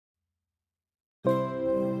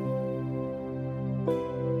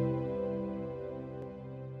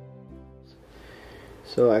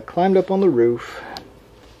So I climbed up on the roof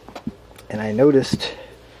and I noticed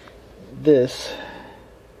this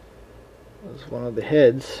was one of the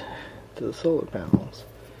heads to the solar panels.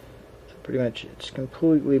 So pretty much it's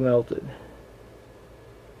completely melted.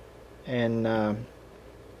 And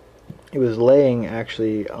it was laying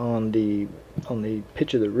actually on the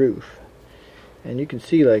pitch of the roof. And you can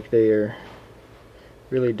see like they are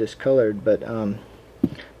really discolored, but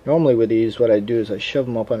normally with these what I do is I shove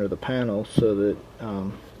them up under the panel so that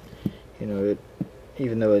you know,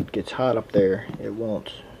 even though it gets hot up there, it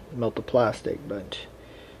won't melt the plastic. But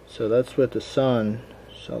so that's what the sun,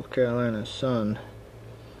 South Carolina sun,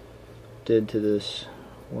 did to this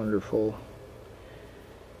wonderful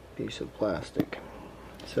piece of plastic.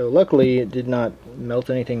 So luckily it did not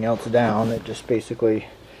melt anything else down. It just basically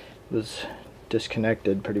was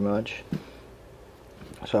disconnected pretty much.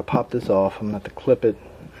 So I popped this off. I'm going to have to clip it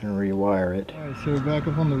and rewire it. Alright, so we're back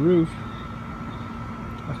up on the roof.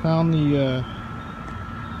 I found the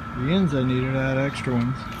ends I needed. I had extra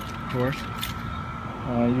ones, of course.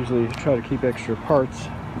 I usually try to keep extra parts.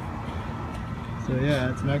 So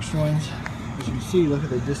yeah, it's some extra ones. As you can see, look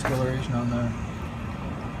at the discoloration on the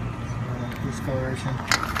discoloration.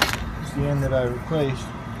 It's the end that I replaced.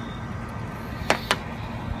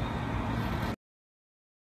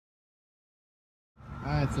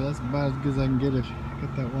 Alright, so that's about as good as I can get it.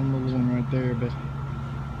 Got that one little one right there, but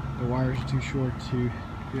the wires are too short to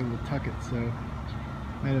be able to tuck it, so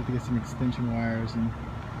might have to get some extension wires and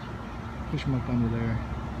push them up under there.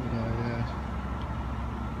 But yeah.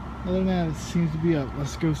 Other than that, it seems to be up.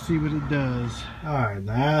 Let's go see what it does. Alright,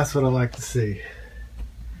 now that's what I like to see.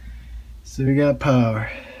 So we got power.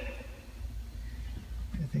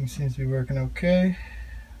 Everything seems to be working okay.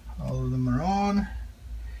 All of them are on.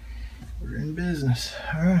 We're in business.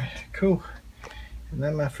 Alright, cool. And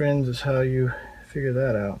that, my friends, is how you figure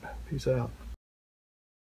that out. Peace out.